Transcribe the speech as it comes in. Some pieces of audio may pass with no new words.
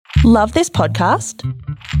Love this podcast?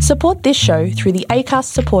 Support this show through the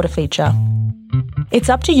Acast supporter feature. It's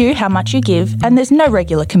up to you how much you give, and there's no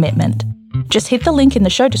regular commitment. Just hit the link in the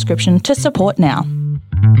show description to support now.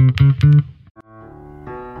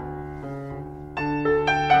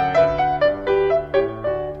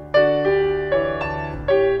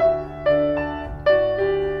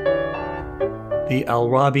 The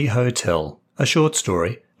Al Rabi Hotel, a short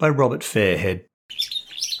story by Robert Fairhead.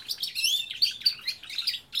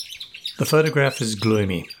 The photograph is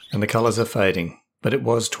gloomy and the colours are fading, but it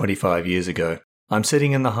was 25 years ago. I'm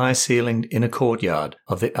sitting in the high-ceilinged inner courtyard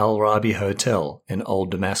of the Al Rabi Hotel in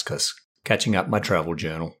Old Damascus, catching up my travel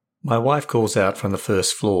journal. My wife calls out from the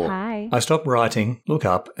first floor. Hi. I stop writing, look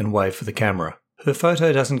up and wave for the camera. Her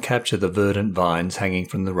photo doesn't capture the verdant vines hanging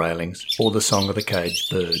from the railings, or the song of the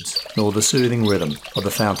caged birds, nor the soothing rhythm of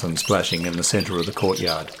the fountain splashing in the centre of the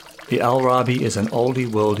courtyard. The Al Rabi is an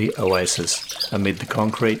oldie-worldy oasis amid the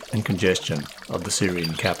concrete and congestion of the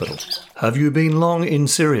Syrian capital. "Have you been long in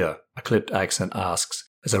Syria?" a clipped accent asks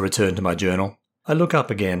as I return to my journal. I look up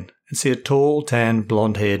again and see a tall, tan,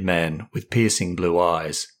 blonde-haired man with piercing blue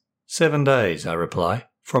eyes. 7 days, I reply.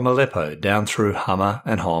 From Aleppo down through Hama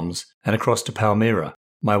and Homs and across to Palmyra.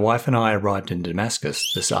 My wife and I arrived in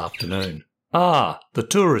Damascus this afternoon. "Ah, the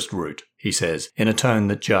tourist route," he says, in a tone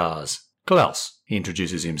that jars. "Klaus," he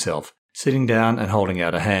introduces himself, sitting down and holding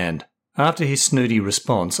out a hand. After his snooty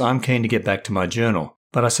response, I'm keen to get back to my journal,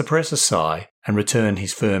 but I suppress a sigh and return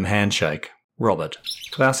his firm handshake. "Robert."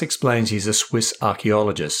 Klaus explains he's a Swiss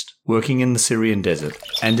archaeologist working in the Syrian desert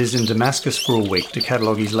and is in Damascus for a week to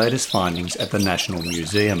catalogue his latest findings at the National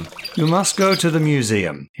Museum. "You must go to the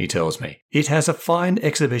museum," he tells me. "It has a fine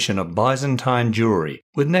exhibition of Byzantine jewellery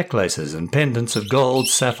with necklaces and pendants of gold,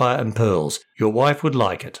 sapphire and pearls. Your wife would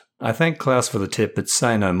like it." I thank Klaus for the tip but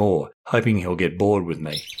say no more, hoping he'll get bored with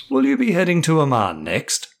me. "Will you be heading to Amman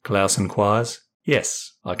next?" Klaus inquires.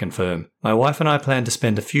 "Yes," I confirm. My wife and I plan to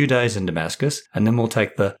spend a few days in Damascus and then we'll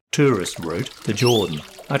take the tourist route to Jordan.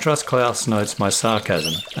 I trust Klaus notes my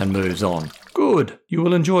sarcasm and moves on. "Good. You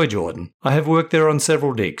will enjoy Jordan. I have worked there on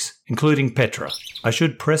several digs, including Petra." I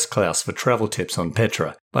should press Klaus for travel tips on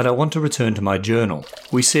Petra, but I want to return to my journal.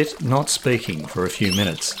 We sit, not speaking, for a few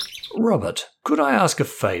minutes. "Robert, could I ask a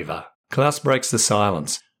favour?" Klaus breaks the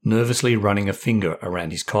silence, nervously running a finger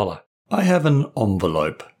around his collar. "I have an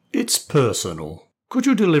envelope. It's personal. Could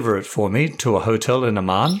you deliver it for me to a hotel in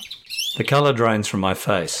Amman?" The colour drains from my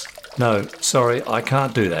face. "No, sorry, I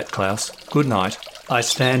can't do that, Klaus. Good night." I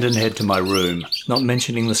stand and head to my room, not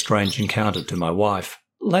mentioning the strange encounter to my wife.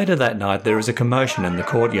 Later that night there is a commotion in the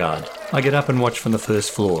courtyard. I get up and watch from the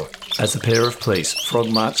first floor, as a pair of police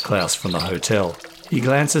frog-march Klaus from the hotel. He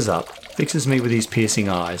glances up, fixes me with his piercing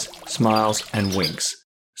eyes, smiles and winks.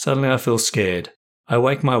 Suddenly I feel scared. I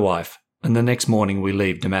wake my wife, and the next morning we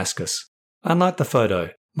leave Damascus. Unlike the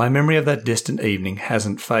photo, my memory of that distant evening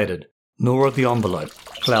hasn't faded, nor of the envelope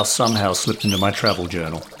Klaus somehow slipped into my travel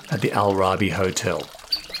journal at the Al Rabi Hotel.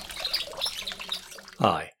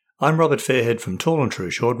 Hi, I'm Robert Fairhead from Tall and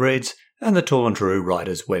True Short Reads and the Tall and True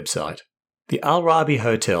Writers website. The Al Rabi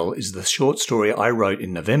Hotel is the short story I wrote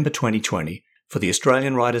in November 2020 for the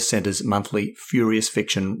Australian Writers' Centre's monthly Furious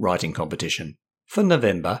Fiction writing competition. For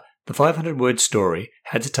November, the 500-word story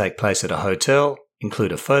had to take place at a hotel,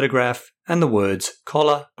 include a photograph, and the words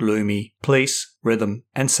collar, gloomy, police, rhythm,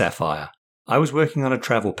 and sapphire. I was working on a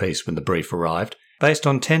travel piece when the brief arrived, based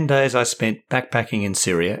on 10 days I spent backpacking in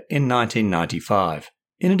Syria in 1995.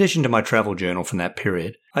 In addition to my travel journal from that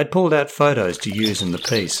period, I'd pulled out photos to use in the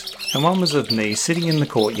piece, and one was of me sitting in the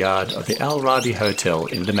courtyard of the Al Rabi Hotel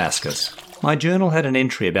in Damascus. My journal had an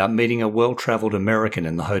entry about meeting a well-travelled American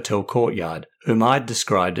in the hotel courtyard, whom I'd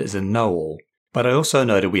described as a know-all. But I also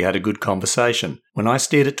noted we had a good conversation when I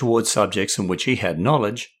steered it towards subjects in which he had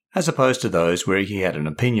knowledge, as opposed to those where he had an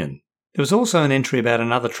opinion. There was also an entry about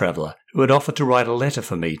another traveller who had offered to write a letter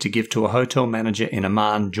for me to give to a hotel manager in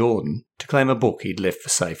Amman, Jordan, to claim a book he'd left for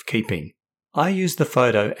safekeeping. I used the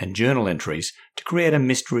photo and journal entries to create a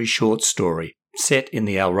mystery short story set in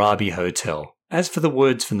the Al Rabi Hotel. As for the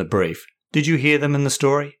words from the brief, did you hear them in the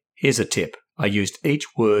story? Here's a tip. I used each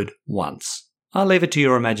word once. I'll leave it to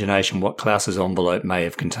your imagination what Klaus's envelope may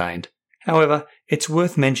have contained. However, it's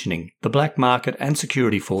worth mentioning the black market and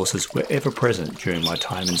security forces were ever present during my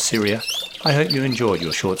time in Syria. I hope you enjoyed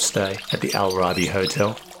your short stay at the Al Rabi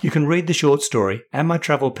Hotel. You can read the short story and my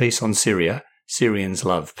travel piece on Syria, Syrians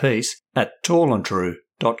Love Peace, at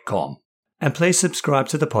tallandtrue.com. And please subscribe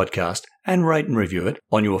to the podcast and rate and review it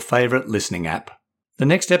on your favourite listening app. The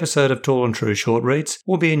next episode of Tall and True Short Reads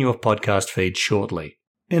will be in your podcast feed shortly.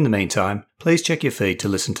 In the meantime, please check your feed to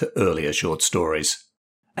listen to earlier short stories.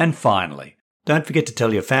 And finally, Don't forget to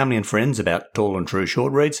tell your family and friends about Tall and True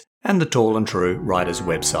Short Reads and the Tall and True Writers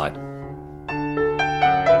website.